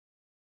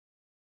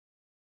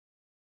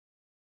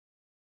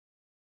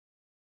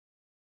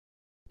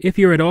If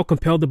you're at all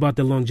compelled about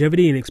the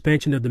longevity and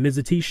expansion of the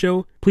Mizzah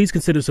Show, please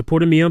consider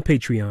supporting me on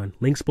Patreon.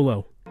 Links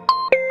below.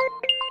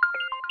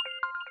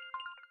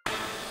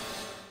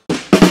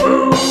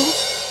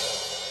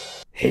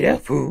 Hey there,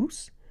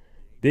 fools.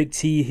 Big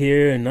T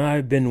here, and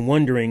I've been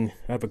wondering,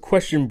 I have a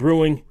question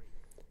brewing.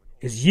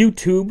 Is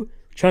YouTube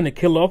trying to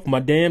kill off my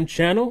damn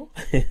channel?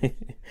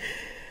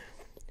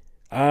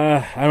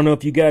 I don't know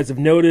if you guys have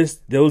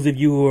noticed, those of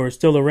you who are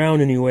still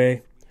around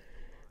anyway,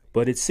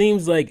 but it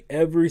seems like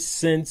ever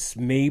since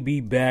maybe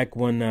back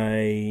when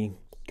I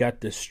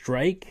got the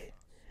strike,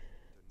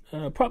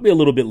 probably a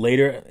little bit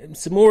later,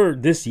 it's more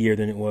this year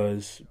than it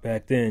was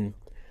back then.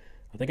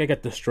 I think I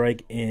got the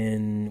strike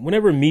in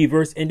whenever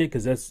Miiverse ended,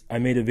 because I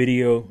made a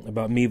video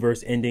about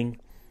Miiverse ending,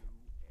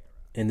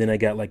 and then I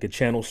got like a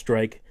channel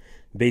strike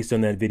based on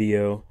that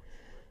video.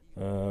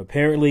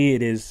 Apparently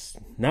it is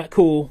not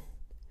cool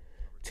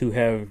to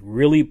have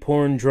really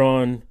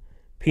porn-drawn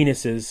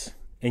penises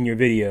in your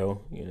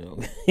video. You know,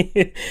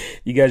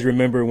 you guys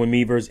remember when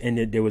Miiverse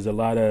ended, there was a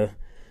lot of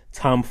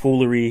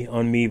tomfoolery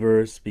on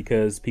Miiverse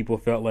because people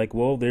felt like,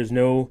 well, there's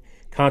no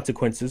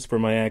consequences for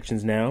my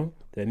actions now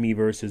that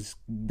Miiverse is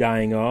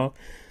dying off.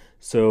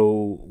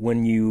 So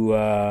when you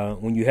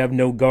have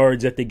no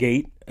guards at the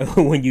gate,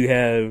 when you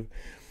have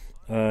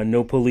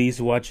no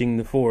police watching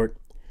the fort,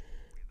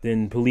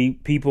 then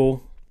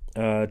people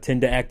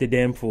tend to act a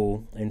damn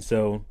fool. And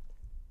so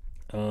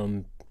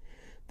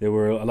there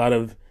were a lot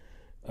of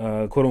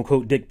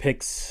quote-unquote dick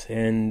pics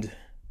and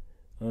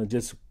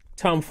just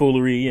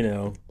tomfoolery, you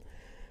know,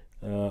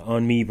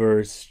 on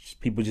Miiverse,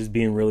 people just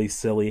being really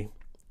silly.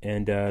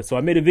 And so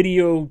I made a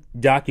video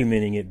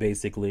documenting it,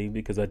 basically,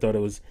 because I thought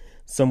it was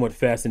somewhat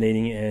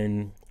fascinating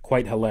and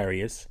quite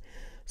hilarious.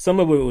 Some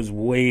of it was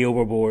way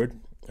overboard,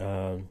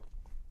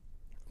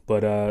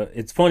 but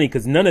it's funny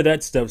because none of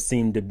that stuff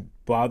seemed to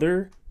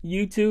bother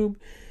YouTube.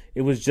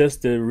 It was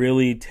just a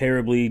really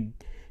terribly,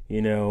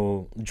 you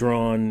know,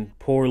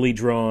 poorly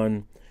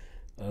drawn,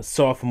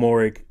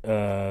 sophomoric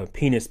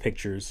penis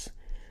pictures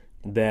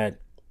that,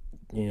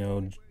 you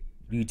know,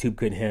 YouTube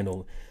couldn't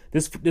handle.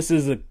 This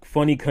is a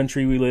funny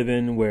country we live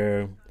in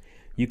where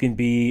you can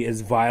be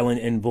as violent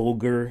and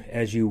vulgar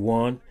as you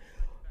want,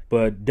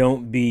 but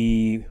don't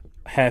be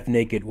half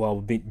naked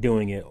while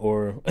doing it,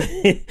 or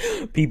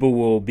people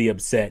will be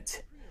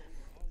upset.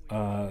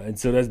 And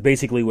so that's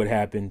basically what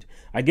happened.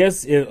 I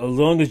guess as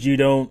long as you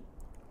don't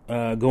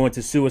go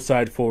into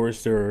suicide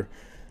forest or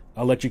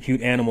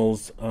electrocute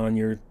animals on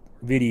your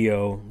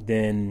video,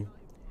 then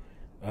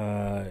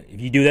if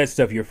you do that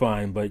stuff, you're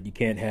fine. But you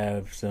can't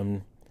have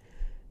some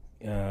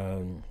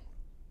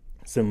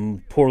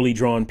poorly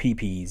drawn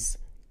peepees,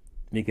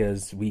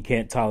 because we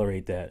can't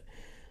tolerate that.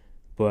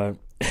 But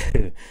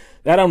I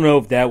don't know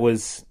if that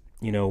was,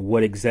 you know,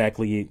 what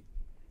exactly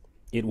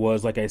it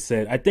was. Like I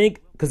said, I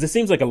think because it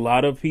seems like a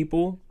lot of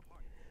people,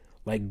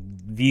 like,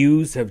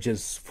 views have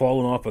just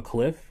fallen off a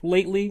cliff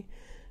lately.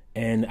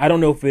 And I don't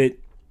know if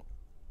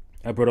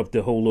I brought up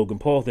the whole Logan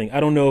Paul thing. I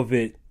don't know if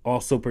it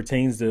also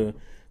pertains to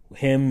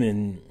him,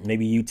 and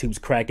maybe YouTube's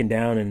cracking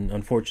down, and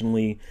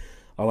unfortunately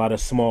a lot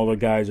of smaller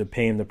guys are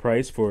paying the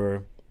price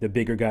for the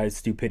bigger guys'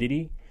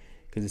 stupidity,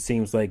 because it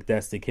seems like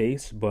that's the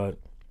case. But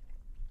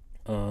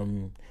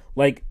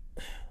like,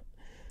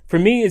 for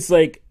me, it's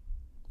like,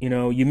 you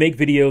know, you make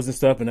videos and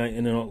stuff, and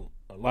you know,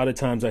 a lot of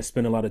times I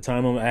spend a lot of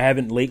time on it. I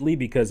haven't lately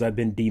because I've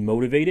been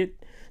demotivated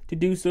to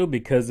do so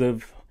because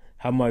of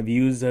how my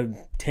views have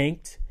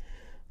tanked.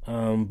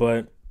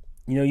 But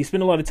you know, you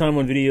spend a lot of time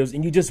on videos,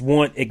 and you just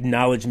want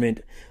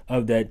acknowledgement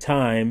of that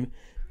time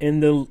in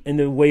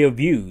the way of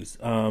views.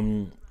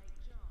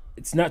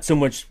 It's not so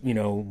much, you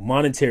know,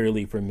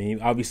 monetarily for me.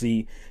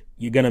 Obviously,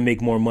 you're gonna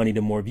make more money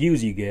the more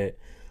views you get,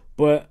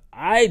 but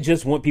I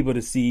just want people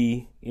to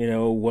see, you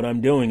know, what I'm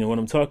doing and what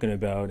I'm talking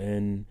about,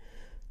 and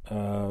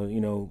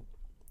you know,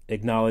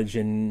 acknowledge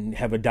and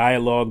have a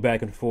dialogue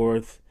back and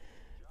forth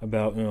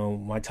about, you know,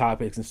 my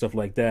topics and stuff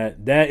like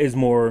that. That is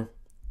more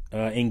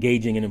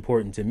engaging and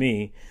important to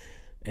me.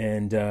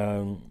 And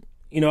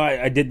you know,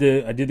 I did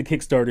the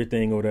Kickstarter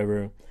thing or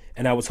whatever,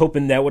 and I was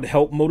hoping that would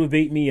help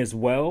motivate me as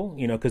well,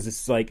 you know, because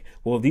it's like,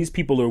 well, if these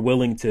people are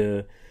willing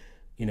to,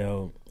 you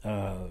know,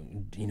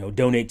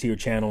 donate to your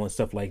channel and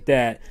stuff like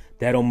that,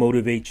 that'll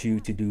motivate you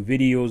to do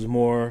videos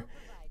more.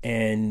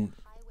 And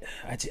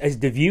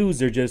the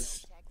views are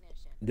just,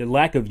 the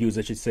lack of views,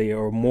 I should say,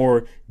 are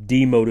more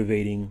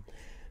demotivating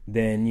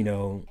than, you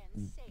know,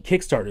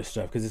 Kickstarter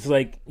stuff. Because it's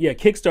like, yeah,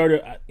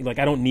 Kickstarter, like,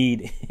 I don't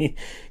need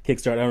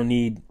Kickstarter.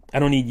 I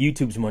don't need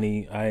YouTube's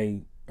money.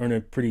 I earn a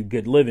pretty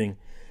good living.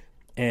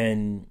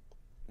 And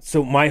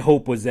so my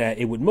hope was that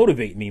it would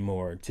motivate me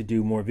more to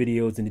do more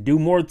videos and to do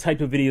more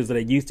type of videos that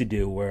I used to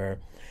do, where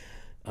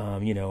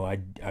you know, I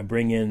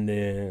bring in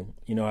the,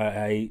 you know,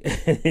 I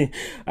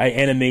I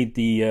animate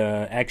the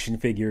action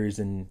figures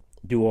and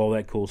do all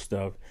that cool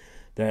stuff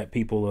that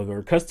people are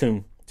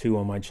accustomed to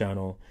on my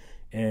channel.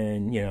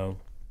 And you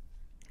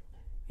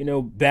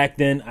know, back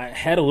then I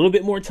had a little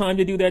bit more time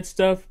to do that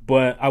stuff,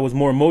 but I was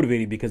more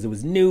motivated because it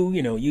was new.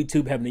 You know,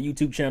 YouTube, having a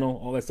YouTube channel,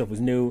 all that stuff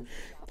was new.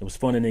 It was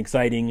fun and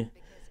exciting.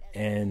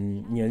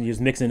 and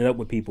just mixing it up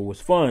with people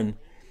was fun.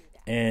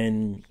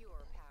 And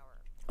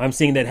I'm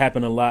seeing that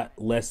happen a lot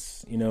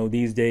less,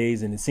 these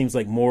days. And it seems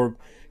like more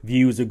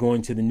views are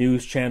going to the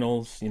news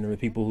channels, the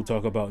people who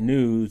talk about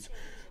news,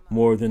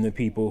 more than the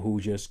people who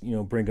just,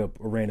 bring up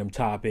a random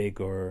topic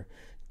or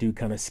do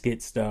kind of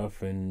skit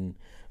stuff. And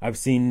I've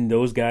seen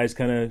those guys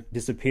kind of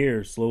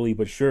disappear slowly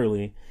but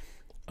surely.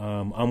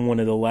 I'm one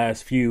of the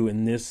last few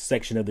in this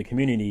section of the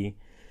community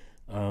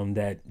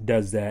that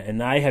does that.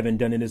 And I haven't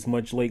done it as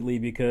much lately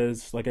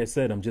because, like I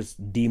said, I'm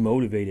just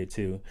demotivated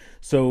to.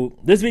 So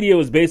this video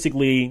is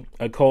basically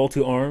a call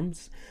to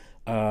arms.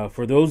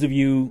 For those of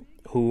you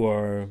who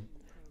are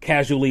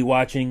casually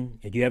watching,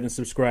 if you haven't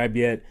subscribed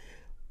yet,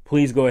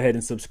 please go ahead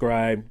and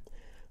subscribe.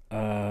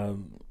 A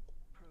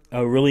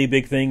really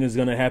big thing is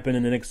going to happen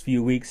in the next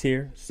few weeks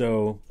here,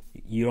 so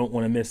you don't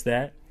want to miss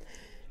that.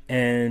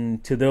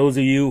 And to those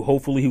of you,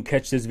 hopefully, who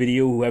catch this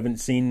video, who haven't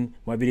seen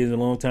my videos in a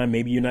long time,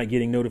 maybe you're not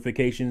getting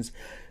notifications,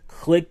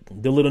 click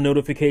the little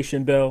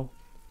notification bell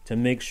to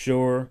make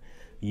sure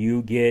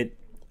you get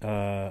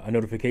a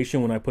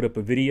notification when I put up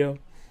a video.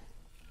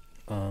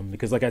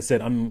 Because like I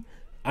said,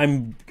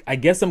 I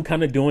guess I'm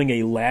kind of doing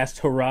a last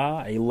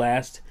hurrah, a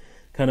last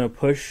kind of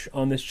push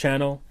on this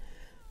channel,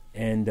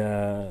 and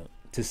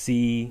to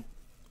see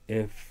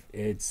if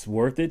it's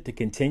worth it to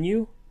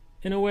continue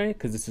in a way,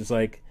 because it's just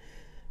like,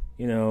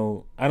 I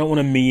don't want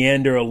to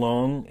meander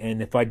along,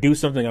 and if I do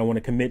something, I want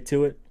to commit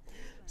to it.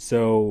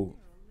 So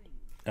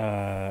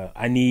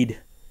I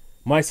need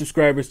my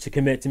subscribers to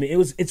commit to me.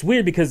 It's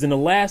weird because in the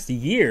last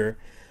year,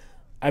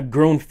 I've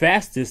grown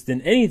fastest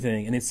than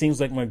anything, and it seems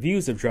like my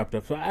views have dropped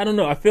off. So I don't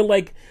know. I feel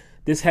like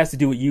this has to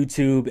do with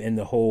YouTube and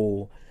the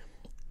whole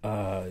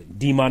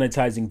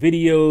demonetizing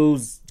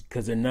videos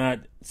because they're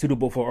not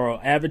suitable for all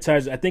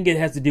advertisers. I think it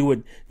has to do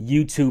with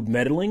YouTube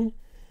meddling.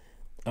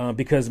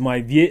 Because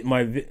at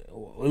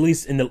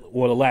least in the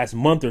last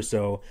month or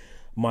so,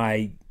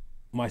 my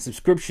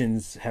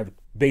subscriptions have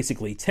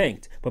basically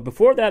tanked. But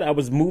before that, I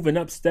was moving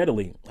up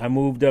steadily. I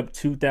moved up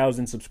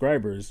 2,000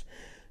 subscribers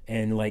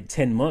in like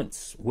 10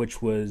 months,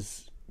 which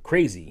was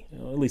crazy,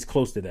 at least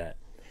close to that.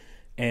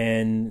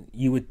 And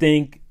you would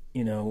think,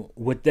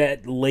 with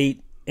that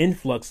late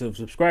influx of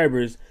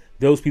subscribers,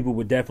 those people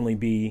would definitely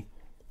be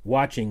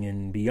watching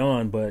and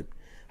beyond. But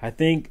I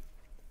think,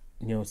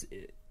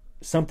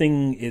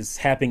 something is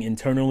happening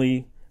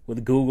internally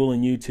with Google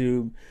and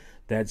YouTube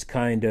that's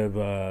kind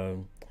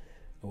of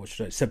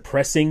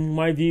suppressing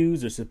my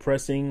views or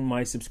suppressing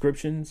my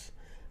subscriptions.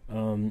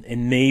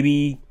 And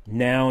maybe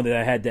now that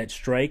I had that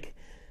strike,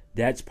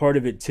 that's part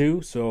of it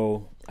too.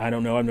 So I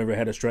don't know. I've never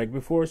had a strike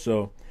before.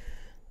 So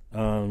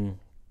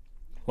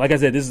like I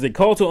said, this is a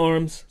call to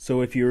arms.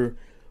 So if you're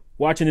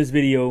watching this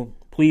video,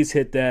 please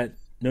hit that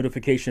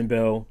notification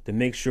bell to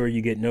make sure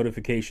you get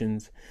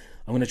notifications.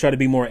 I'm going to try to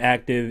be more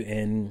active,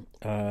 and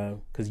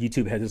because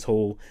YouTube has this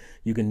whole,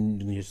 you can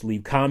just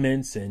leave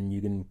comments and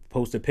you can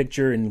post a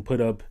picture and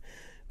put up,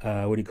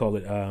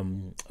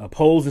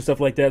 polls and stuff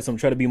like that. So I'm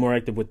trying to be more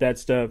active with that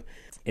stuff.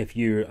 I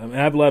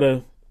have a lot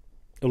of,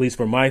 at least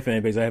for my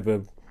fan base, I have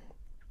a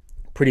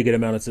pretty good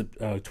amount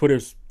of Twitter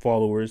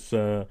followers.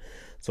 So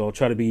I'll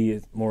try to be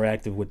more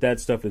active with that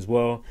stuff as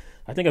well.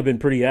 I think I've been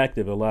pretty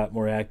active, a lot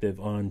more active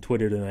on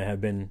Twitter than I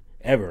have been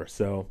ever.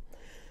 So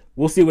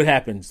we'll see what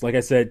happens. Like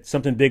I said,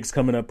 something big's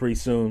coming up pretty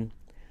soon.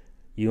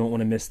 You don't want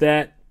to miss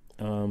that.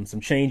 Some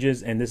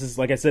changes. And this is,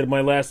 like I said,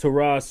 my last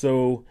hurrah.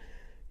 So,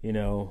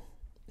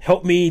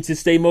 help me to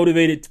stay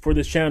motivated for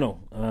this channel.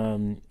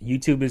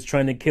 YouTube is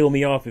trying to kill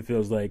me off, it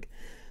feels like.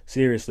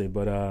 Seriously.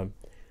 But,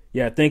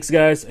 yeah, thanks,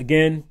 guys,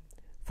 again,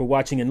 for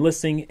watching and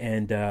listening.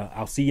 And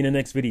I'll see you in the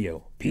next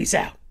video. Peace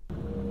out.